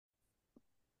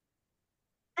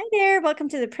there. Welcome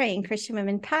to the Praying Christian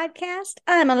Women podcast.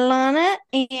 I'm Alana,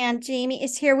 and Jamie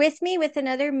is here with me with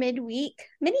another midweek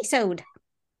mini-sode.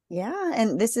 Yeah,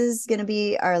 and this is going to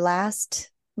be our last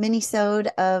mini-sode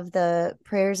of the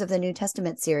Prayers of the New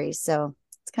Testament series. So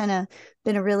it's kind of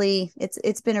been a really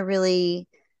it's been a really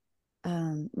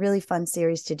really fun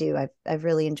series to do. I've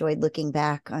really enjoyed looking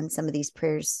back on some of these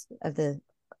prayers of the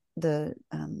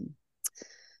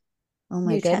oh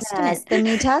my New goodness, Testament. the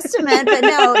New Testament, but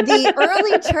no, the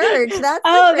early church. That's the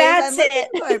Oh, phrase I'm that's looking it.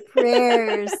 for.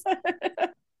 Prayers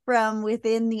from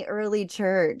within the early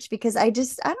church, because I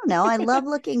don't know, I love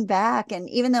looking back. And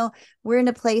even though we're in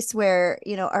a place where,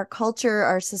 our culture,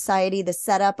 our society, the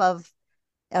setup of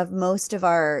most of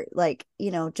our, like,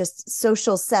 just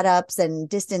social setups and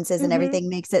distances and hmm everything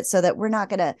makes it so that we're not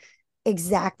going to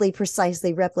exactly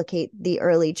precisely replicate the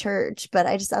early church. But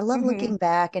I love hmm looking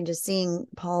back and just seeing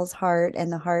Paul's heart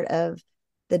and the heart of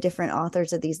the different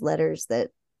authors of these letters that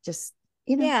just,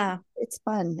 Yeah. it's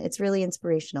fun. It's really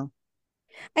inspirational.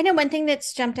 I know one thing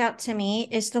that's jumped out to me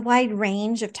is the wide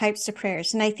range of types of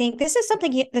prayers. And I think this is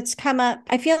something that's come up.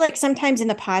 I feel like sometimes in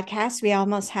the podcast, we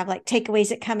almost have like takeaways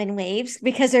that come in waves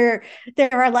because there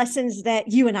are lessons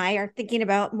that you and I are thinking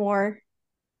about more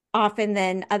often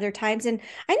than other times. And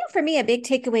I know for me, a big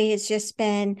takeaway has just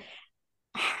been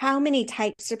how many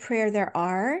types of prayer there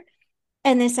are,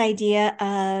 and this idea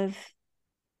of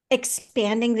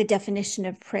expanding the definition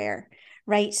of prayer,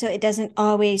 right? So it doesn't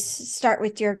always start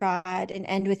with dear God and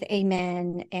end with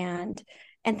amen and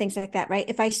things like that, right?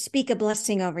 If I speak a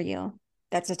blessing over you,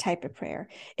 that's a type of prayer.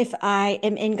 If I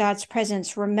am in God's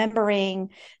presence, remembering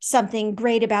something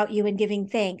great about you and giving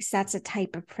thanks, that's a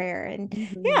type of prayer. And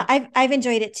Mhm. yeah, I've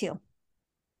enjoyed it too.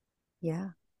 Yeah.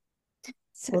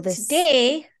 So Well, this,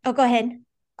 today, oh, go ahead.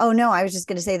 oh no, I was just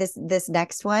going to say this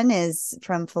next one is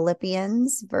from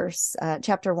Philippians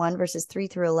chapter 1, verses 3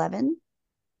 through 11.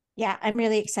 Yeah, I'm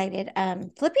really excited.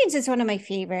 Philippians is one of my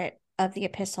favorite of the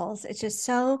epistles. It's just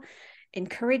so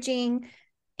encouraging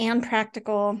and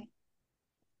practical.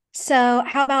 So,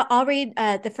 how about I'll read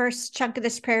the first chunk of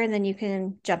this prayer and then you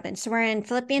can jump in. So, we're in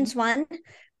Philippians 1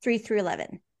 3 through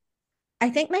 11. I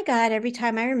thank my God every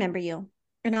time I remember you.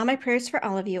 In all my prayers for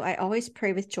all of you, I always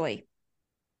pray with joy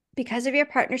because of your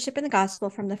partnership in the gospel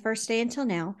from the first day until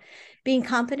now, being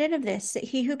confident of this, that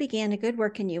he who began a good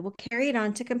work in you will carry it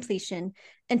on to completion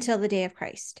until the day of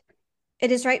Christ.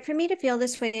 It is right for me to feel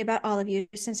this way about all of you,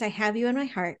 since I have you in my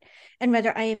heart, and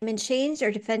whether I am in chains or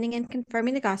defending and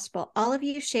confirming the gospel, all of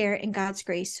you share in God's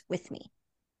grace with me.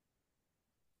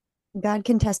 God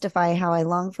can testify how I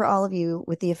long for all of you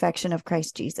with the affection of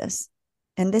Christ Jesus.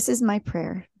 And this is my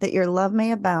prayer, that your love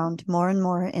may abound more and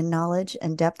more in knowledge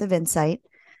and depth of insight,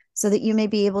 so that you may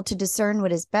be able to discern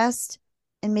what is best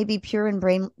and may be pure and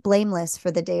blameless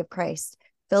for the day of Christ,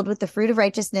 filled with the fruit of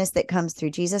righteousness that comes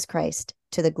through Jesus Christ,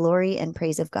 to the glory and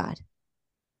praise of God.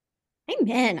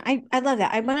 Amen. I love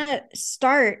that. I want to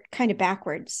start kind of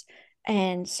backwards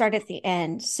and start at the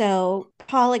end. So,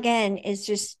 Paul again is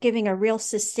just giving a real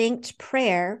succinct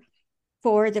prayer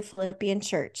for the Philippian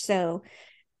church. So,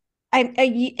 and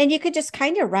you could just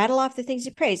kind of rattle off the things he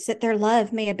prays, that their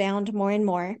love may abound more and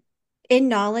more in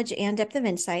knowledge and depth of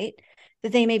insight,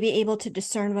 that they may be able to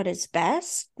discern what is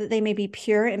best, that they may be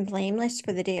pure and blameless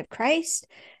for the day of Christ,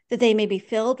 that they may be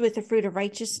filled with the fruit of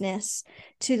righteousness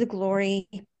to the glory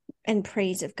and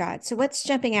praise of God. So what's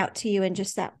jumping out to you in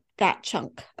just that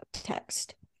chunk of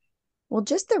text? Well,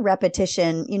 just the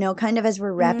repetition, kind of as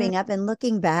we're Mm, wrapping up and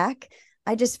looking back,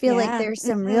 I just feel like yeah. there's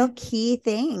some real key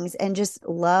things, and just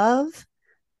love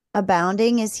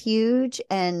abounding is huge,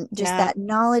 and just Yeah. that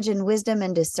knowledge and wisdom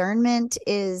and discernment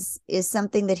is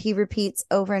something that he repeats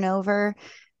over and over.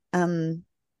 um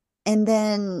and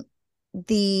then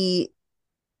the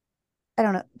I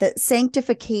don't know, the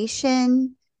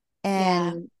sanctification,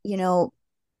 Yeah. and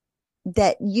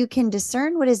that you can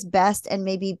discern what is best and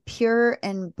maybe pure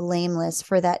and blameless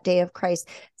for that day of Christ.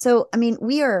 So, I mean,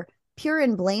 we are pure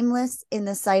and blameless in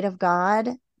the sight of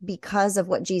God because of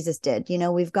what Jesus did.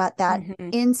 We've got that hmm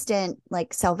instant,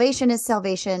 like, salvation is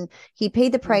salvation. He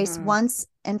paid the price hmm once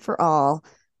and for all,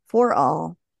 for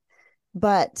all.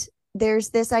 But there's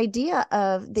this idea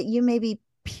of that you may be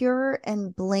pure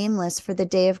and blameless for the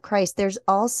day of Christ. There's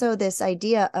also this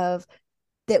idea of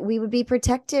that we would be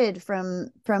protected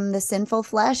from the sinful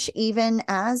flesh, even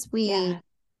as we Yeah.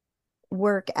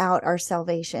 work out our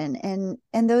salvation.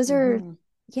 And those are, hmm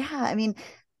yeah, I mean,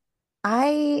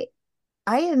 i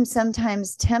I am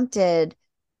sometimes tempted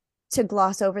to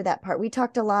gloss over that part. We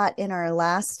talked a lot in our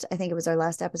last, I think it was our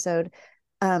last episode,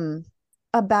 um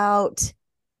about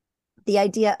the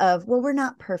idea of, well, we're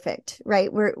not perfect, right?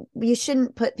 You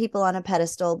shouldn't put people on a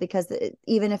pedestal because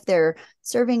even if they're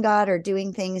serving God or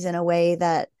doing things in a way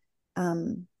that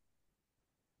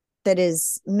that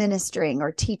is ministering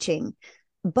or teaching.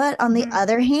 But on the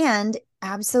other hand,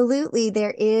 absolutely,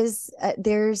 there's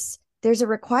a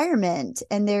requirement,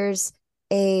 and there's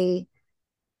a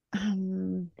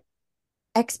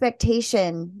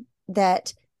expectation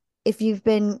that if you've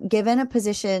been given a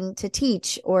position to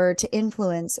teach or to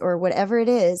influence or whatever it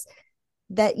is,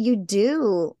 that you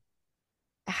do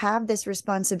have this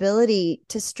responsibility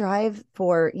to strive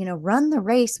for, run the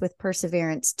race with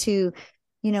perseverance, to,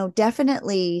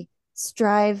 definitely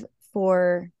strive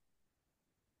for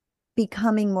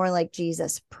becoming more like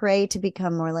Jesus, pray to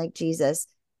become more like Jesus,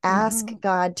 ask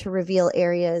God to reveal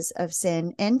areas of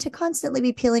sin, and to constantly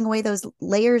be peeling away those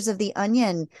layers of the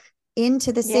onion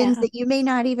into the sins that you may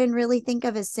not even really think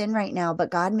of as sin right now, but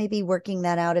God may be working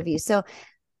that out of you. So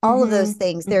all of those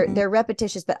things, they're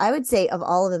repetitious, but I would say of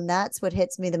all of them, that's what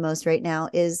hits me the most right now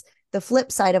is the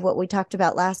flip side of what we talked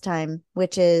about last time,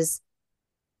 which is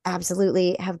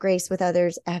absolutely have grace with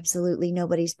others. Absolutely.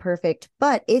 Nobody's perfect.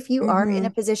 But if you are in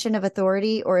a position of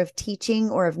authority or of teaching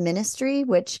or of ministry,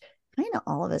 which kind of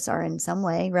all of us are in some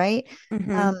way, right?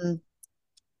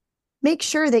 Make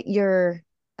sure that you're,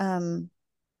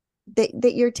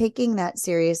 that you're taking that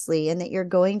seriously, and that you're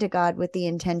going to God with the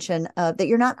intention of that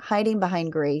you're not hiding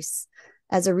behind grace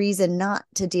as a reason not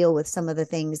to deal with some of the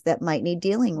things that might need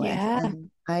dealing with. And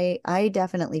I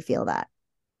definitely feel that.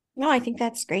 No, I think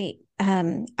that's great.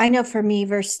 I know for me,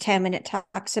 verse 10, when it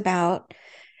talks about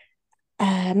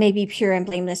maybe pure and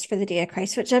blameless for the day of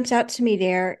Christ, what jumps out to me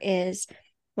there is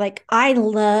like, I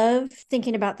love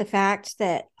thinking about the fact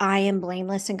that I am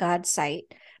blameless in God's sight,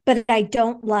 but I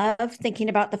don't love thinking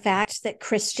about the fact that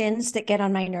Christians that get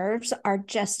on my nerves are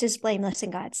just as blameless in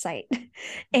God's sight.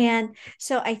 And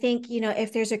so I think,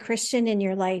 if there's a Christian in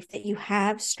your life that you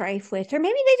have strife with, or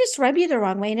maybe they just rub you the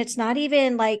wrong way, and it's not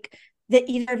even like that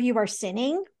either of you are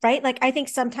sinning, right? Like, I think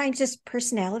sometimes just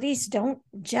personalities don't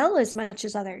gel as much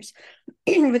as others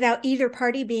without either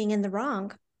party being in the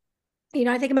wrong.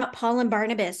 I think about Paul and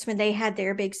Barnabas when they had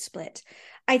their big split.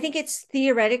 I think it's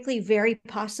theoretically very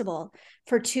possible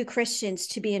for two Christians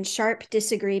to be in sharp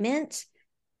disagreement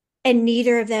and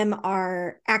neither of them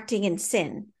are acting in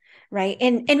sin, right?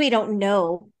 And we don't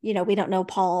know, we don't know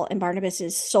Paul and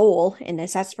Barnabas's soul in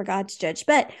this. That's for God to judge.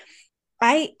 But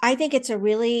I think it's a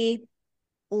really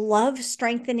love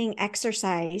strengthening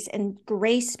exercise and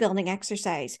grace building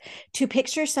exercise to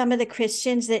picture some of the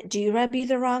Christians that do rub you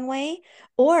the wrong way,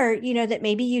 or that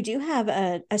maybe you do have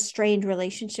a strained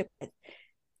relationship with,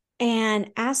 and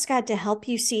ask God to help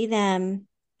you see them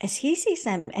as he sees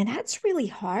them. And that's really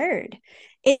hard.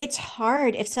 It's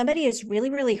hard if somebody has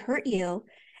really, really hurt you,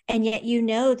 and yet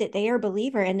that they are a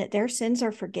believer and that their sins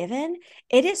are forgiven.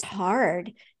 It is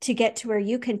hard to get to where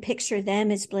you can picture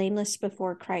them as blameless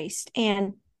before Christ.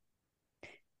 And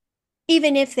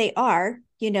even if they are,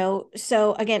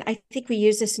 so again, I think we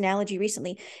used this analogy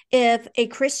recently. If a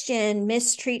Christian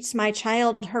mistreats my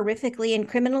child horrifically and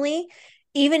criminally,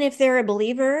 even if they're a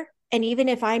believer, and even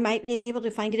if I might be able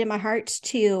to find it in my heart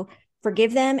to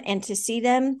forgive them and to see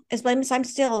them as blameless, I'm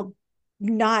still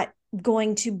not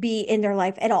going to be in their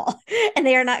life at all. And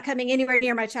they are not coming anywhere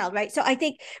near my child, right? So I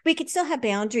think we could still have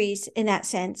boundaries in that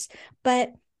sense.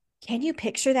 But can you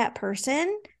picture that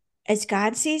person as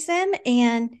God sees them?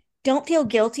 And don't feel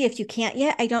guilty if you can't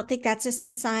yet. I don't think that's a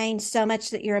sign so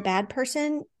much that you're a bad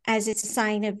person as it's a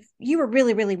sign of you were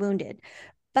really, really wounded.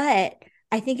 But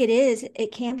I think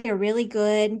it can be a really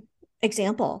good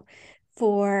example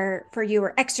for you,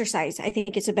 or exercise, I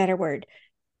think it's a better word,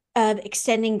 of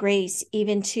extending grace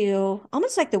even to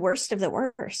almost like the worst of the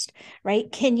worst,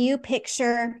 right? Can you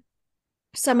picture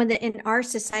someone that in our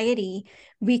society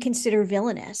we consider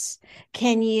villainous?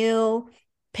 Can you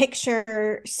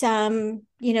picture some,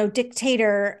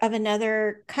 dictator of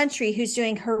another country who's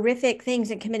doing horrific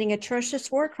things and committing atrocious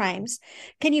war crimes?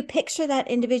 Can you picture that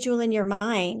individual in your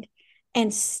mind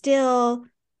and still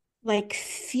like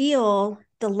feel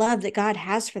the love that God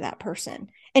has for that person?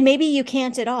 And maybe you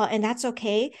can't at all, and that's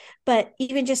okay. But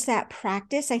even just that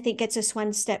practice, I think, gets us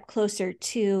one step closer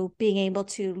to being able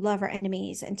to love our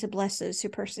enemies and to bless those who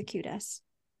persecute us.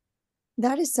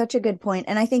 That is such a good point.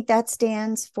 And I think that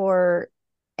stands for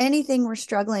anything we're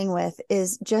struggling with,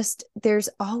 is just there's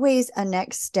always a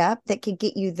next step that could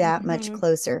get you that much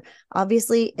closer.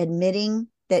 Obviously, admitting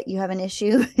that you have an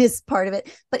issue is part of it.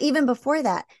 But even before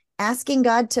that, asking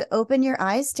God to open your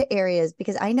eyes to areas,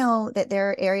 because I know that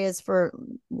there are areas for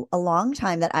a long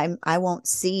time that I won't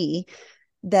see,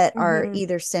 that are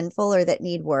either sinful or that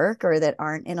need work or that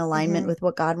aren't in alignment with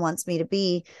what God wants me to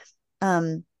be.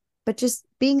 But just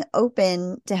being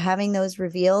open to having those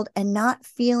revealed and not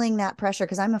feeling that pressure.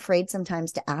 Cause I'm afraid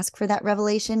sometimes to ask for that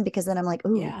revelation, because then I'm like,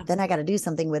 ooh, Yeah. then I got to do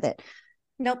something with it.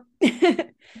 Nope.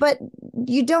 But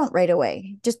you don't right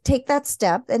away. Just take that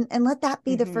step and let that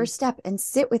be the Hmm. first step and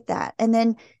sit with that. And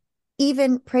then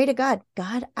even pray to God.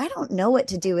 God, I don't know what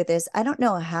to do with this. I don't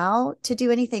know how to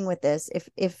do anything with this.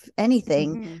 If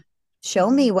anything, Hmm. show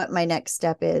Hmm. me what my next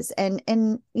step is. And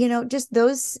just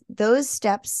those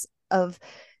steps of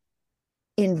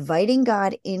inviting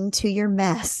God into your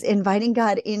mess, inviting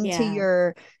God into Yeah.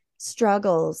 your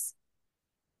struggles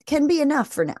can be enough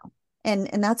for now.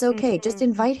 And that's okay. Just Hmm.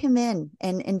 invite him in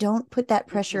and don't put that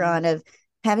pressure Hmm. on of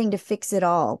having to fix it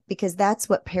all, because that's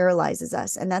what paralyzes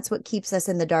us and that's what keeps us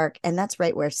in the dark. And that's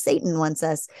right where Satan wants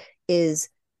us, is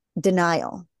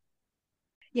denial.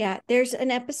 Yeah, there's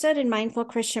an episode in Mindful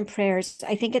Christian Prayers.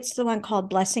 I think it's the one called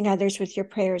Blessing Others with Your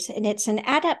Prayers, and it's an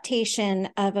adaptation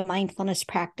of a mindfulness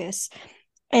practice.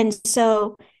 And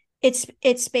so it's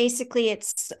basically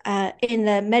it's in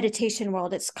the meditation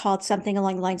world, it's called something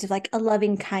along the lines of like a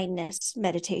loving kindness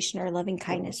meditation or a loving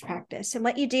kindness practice. And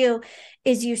what you do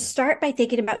is you start by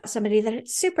thinking about somebody that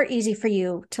it's super easy for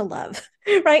you to love.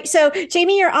 Right. So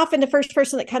Jamie, you're often the first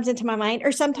person that comes into my mind,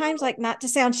 or sometimes, like, not to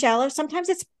sound shallow, sometimes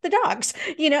it's the dogs,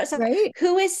 so Right.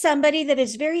 who is somebody that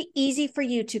is very easy for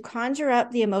you to conjure up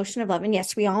the emotion of love? And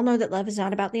yes, we all know that love is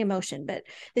not about the emotion, but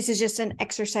this is just an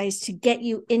exercise to get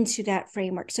you into that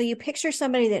framework. So you picture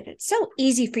somebody that it's so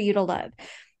easy for you to love,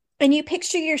 and you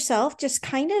picture yourself just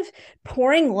kind of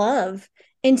pouring love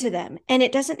into them. And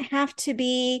it doesn't have to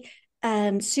be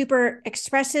super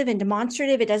expressive and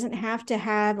demonstrative. It doesn't have to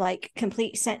have like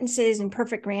complete sentences and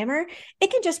perfect grammar.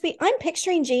 It can just be, I'm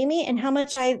picturing Jamie and how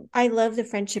much I love the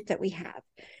friendship that we have.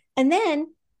 And then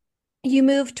you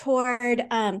move toward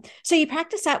so you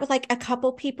practice that with like a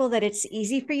couple people that it's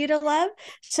easy for you to love.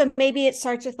 So maybe it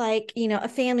starts with like a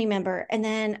family member, and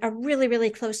then a really really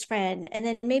close friend, and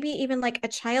then maybe even like a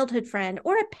childhood friend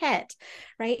or a pet,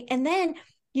 right? And then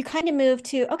you kind of move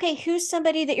to, okay, who's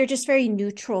somebody that you're just very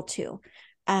neutral to,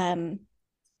 um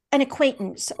an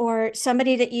acquaintance or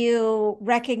somebody that you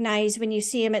recognize when you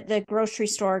see them at the grocery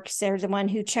store because they're the one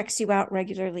who checks you out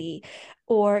regularly,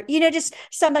 or just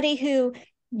somebody who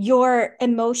your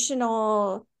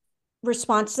emotional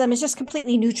response to them is just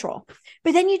completely neutral.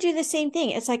 But then you do the same thing.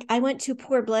 It's like, I want to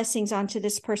pour blessings onto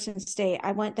this person's day.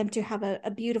 I want them to have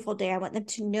a beautiful day. I want them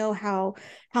to know how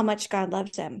much God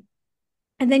loves them.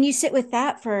 And then you sit with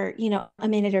that for a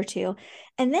minute or two,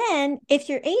 and then if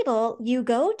you're able, you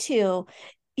go to,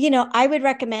 I would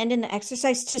recommend in the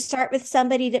exercise to start with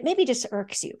somebody that maybe just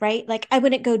irks you, right? Like, I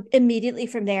wouldn't go immediately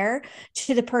from there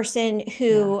to the person Yeah.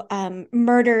 who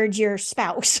murdered your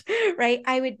spouse. Right?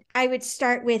 I would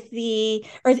start with the,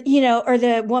 or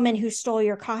the woman who stole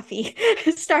your coffee.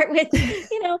 Start with,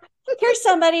 here's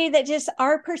somebody that just,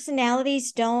 our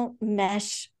personalities don't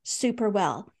mesh super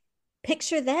well.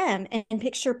 Picture them and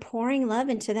picture pouring love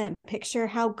into them. Picture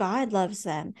how God loves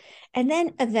them. And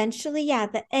then eventually, yeah,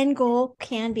 the end goal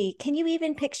can be, can you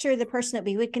even picture the person that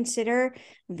we would consider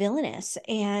villainous?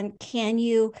 And can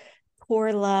you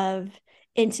pour love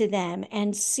into them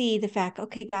and see the fact,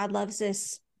 okay, God loves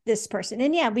this person.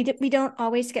 And yeah, we don't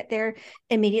always get there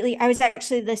immediately. I was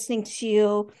actually listening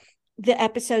to the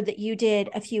episode that you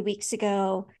did a few weeks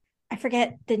ago. I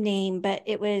forget the name, but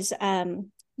it was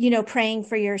praying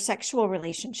for your sexual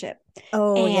relationship,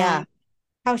 Oh, yeah. and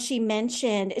how she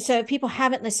mentioned. So if people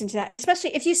haven't listened to that,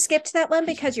 especially if you skipped that one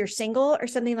because you're single or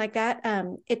something like that,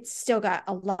 it's still got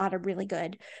a lot of really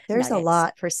good There's a nuggets.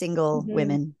 lot for single Mhm.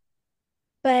 women.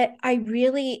 But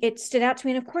it stood out to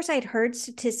me. And of course, I'd heard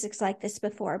statistics like this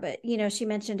before, but she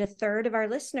mentioned a third of our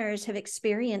listeners have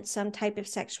experienced some type of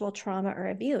sexual trauma or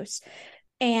abuse.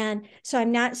 And so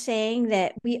I'm not saying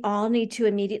that we all need to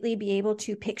immediately be able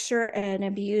to picture an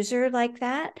abuser like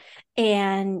that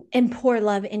and pour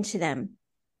love into them.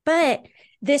 But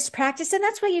this practice, and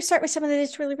that's why you start with someone that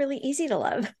is really, really easy to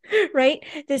love, right?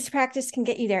 This practice can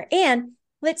get you there. And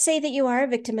let's say that you are a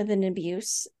victim of an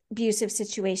abusive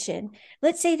situation.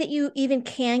 Let's say that you even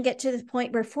can get to the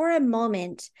point where for a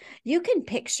moment you can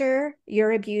picture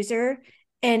your abuser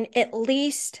and at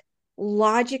least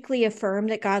logically affirm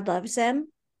that God loves them.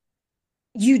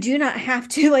 You do not have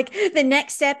to, like, the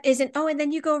next step isn't, oh, and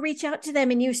then you go reach out to them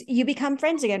and you become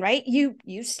friends again, right? You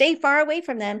stay far away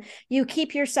from them. You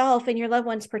keep yourself and your loved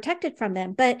ones protected from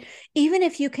them. But even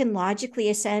if you can logically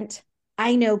assent,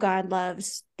 I know God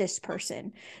loves this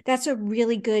person, that's a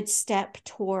really good step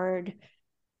toward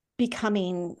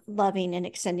becoming loving and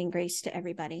extending grace to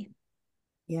everybody.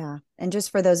 Yeah. And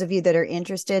just for those of you that are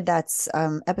interested, that's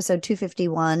episode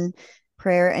 251,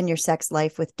 Prayer and Your Sex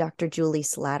Life with Dr. Julie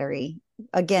Slattery.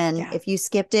 Again, Yeah. if you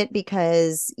skipped it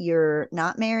because you're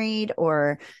not married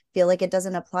or feel like it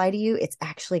doesn't apply to you, it's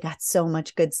actually got so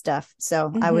much good stuff.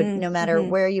 So I would, no matter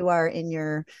where you are in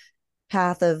your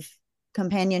path of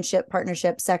companionship,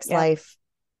 partnership, sex life,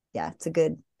 yeah, it's a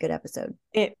good episode.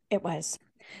 It was.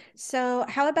 So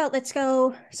how about let's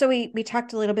go. So we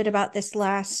talked a little bit about this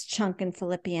last chunk in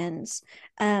Philippians.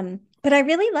 But I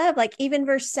really love like even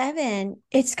verse 7,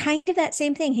 it's kind of that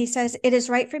same thing. He says, "It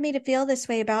is right for me to feel this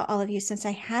way about all of you since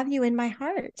I have you in my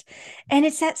heart." And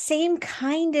it's that same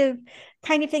kind of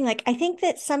thing. Like I think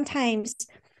that sometimes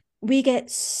we get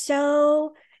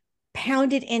so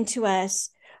pounded into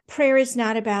us, prayer is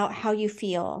not about how you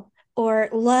feel, or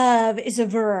love is a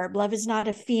verb, love is not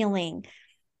a feeling,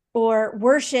 or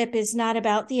worship is not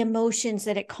about the emotions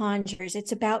that it conjures,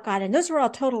 it's about God. And those are all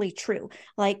totally true.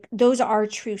 Like those are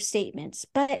true statements.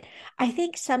 But I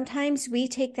think sometimes we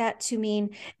take that to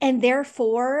mean, and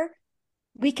therefore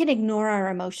we can ignore our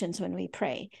emotions when we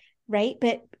pray, right?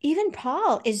 But even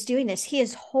Paul is doing this. He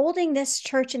is holding this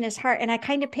church in his heart. And I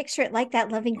kind of picture it like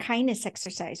that loving kindness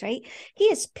exercise, right? He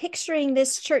is picturing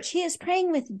this church. He is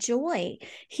praying with joy.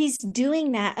 He's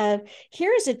doing that of,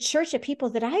 here is a church of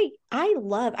people that I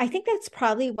love. I think that's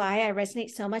probably why I resonate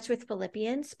so much with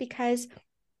Philippians, because,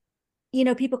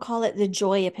 people call it the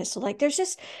joy epistle. Like there's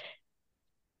just,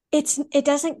 it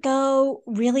doesn't go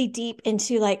really deep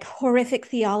into like horrific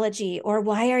theology or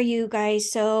why are you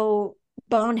guys so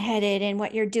boneheaded in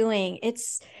what you're doing.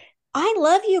 It's, I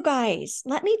love you guys,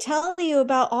 let me tell you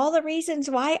about all the reasons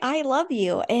why I love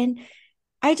you. And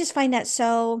I just find that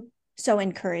so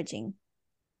encouraging.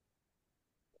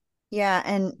 Yeah.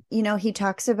 And, he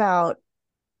talks about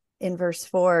in verse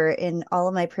 4, in all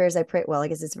of my prayers, I pray, well, I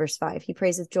guess it's verse 5. He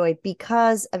prays with joy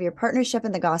because of your partnership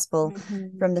in the gospel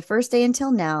from the first day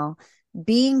until now,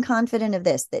 being confident of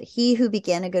this, that he who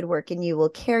began a good work in you will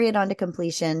carry it on to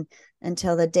completion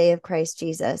until the day of Christ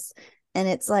Jesus. And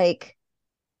it's like,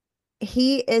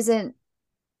 he isn't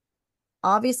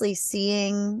obviously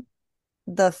seeing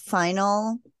the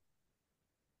final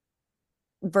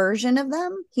version of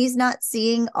them. He's not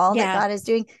seeing all that God is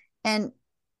doing. And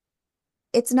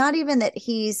it's not even that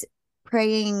he's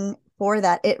praying for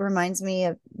that. It reminds me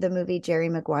of the movie Jerry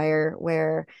Maguire,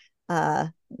 where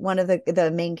one of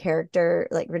the main character,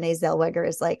 like Renee Zellweger,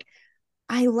 is like,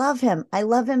 I love him. I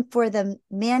love him for the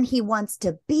man he wants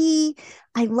to be.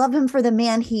 I love him for the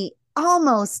man he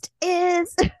almost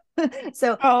is.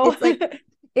 So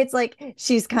it's like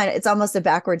she's kind of, it's almost a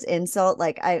backwards insult.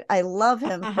 Like I love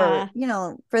him for,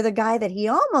 for the guy that he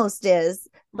almost is.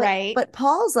 But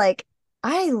Paul's like,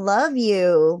 I love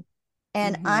you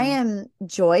and I am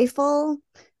joyful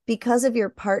because of your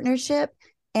partnership.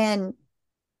 And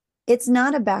it's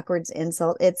not a backwards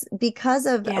insult. It's because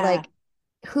of like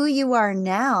who you are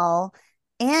now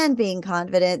and being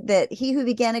confident that he who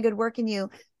began a good work in you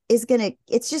is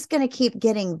it's just gonna keep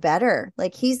getting better.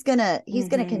 Like he's gonna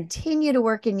continue to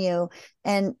work in you.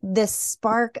 And this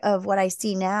spark of what I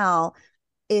see now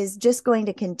is just going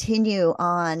to continue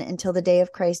on until the day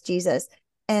of Christ Jesus.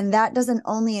 And that doesn't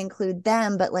only include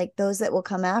them, but like those that will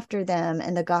come after them,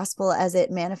 and the gospel as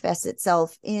it manifests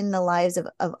itself in the lives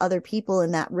of other people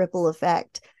in that ripple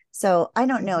effect. So I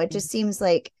don't know. It just seems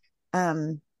like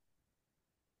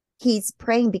he's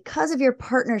praying because of your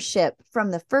partnership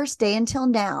from the first day until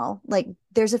now. Like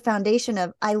there's a foundation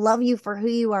of, I love you for who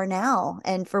you are now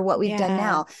and for what we've done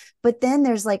now. But then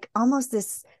there's like almost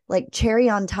this like cherry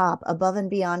on top, above and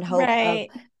beyond hope of,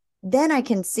 then I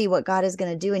can see what God is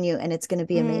going to do in you and it's going to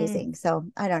be amazing. So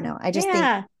I don't know. I just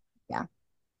think, yeah.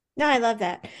 No, I love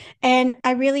that. And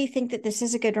I really think that this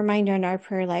is a good reminder in our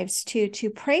prayer lives to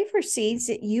pray for seeds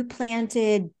that you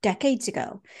planted decades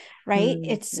ago, right?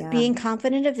 It's being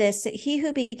confident of this, that he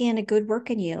who began a good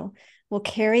work in you will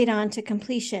carry it on to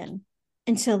completion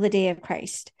until the day of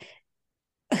Christ.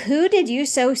 Who did you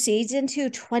sow seeds into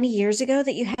 20 years ago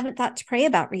that you haven't thought to pray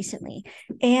about recently?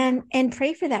 And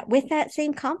pray for that with that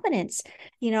same confidence.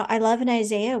 I love in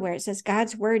Isaiah where it says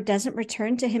God's word doesn't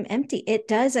return to him empty. It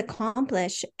does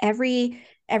accomplish everything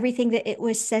that it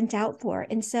was sent out for.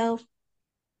 And so,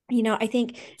 I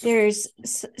think there's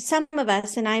some of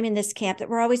us, and I'm in this camp, that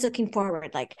we're always looking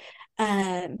forward, like,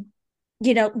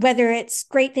 whether it's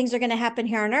great things are going to happen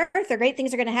here on earth or great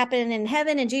things are going to happen in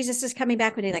heaven and Jesus is coming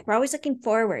back one day, like we're always looking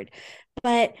forward.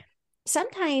 But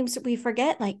sometimes we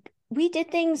forget, like we did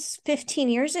things 15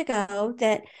 years ago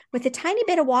that with a tiny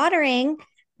bit of watering,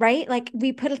 right? Like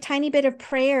we put a tiny bit of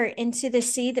prayer into the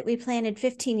seed that we planted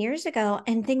 15 years ago,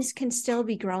 and things can still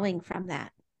be growing from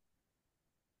that.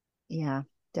 Yeah,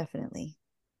 definitely.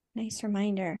 Nice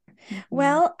reminder. Mm-hmm.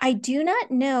 Well, I do not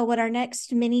know what our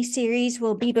next mini series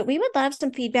will be, but we would love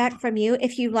some feedback from you.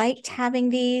 If you liked having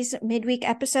these midweek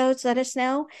episodes, let us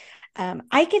know.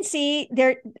 I can see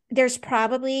there's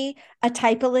probably a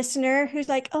type of listener who's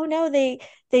like, oh no, they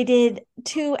did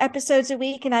 2 episodes a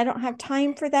week and I don't have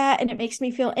time for that. And it makes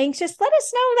me feel anxious. Let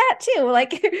us know that too.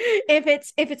 Like if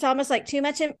it's almost like too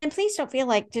much. And please don't feel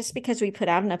like just because we put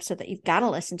out an episode that you've got to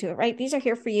listen to it, right? These are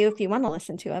here for you if you want to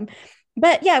listen to them.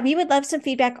 But yeah, we would love some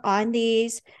feedback on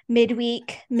these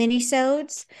midweek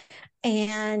mini-sodes,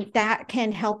 and that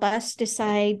can help us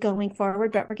decide going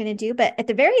forward what we're going to do. But at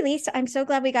the very least, I'm so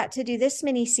glad we got to do this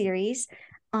mini series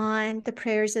on the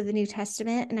prayers of the New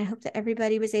Testament. And I hope that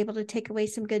everybody was able to take away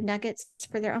some good nuggets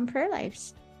for their own prayer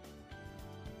lives.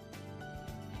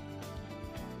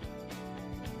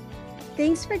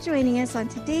 Thanks for joining us on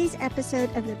today's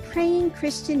episode of the Praying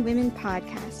Christian Women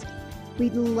podcast.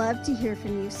 We'd love to hear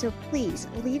from you, so please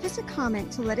leave us a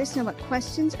comment to let us know what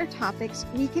questions or topics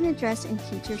we can address in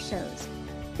future shows.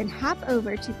 Then hop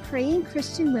over to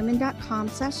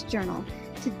prayingchristianwomen.com/journal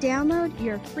to download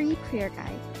your free prayer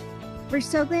guide. We're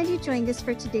so glad you joined us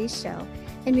for today's show,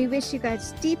 and we wish you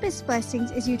God's deepest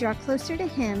blessings as you draw closer to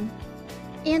Him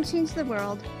and change the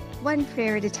world one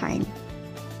prayer at a time.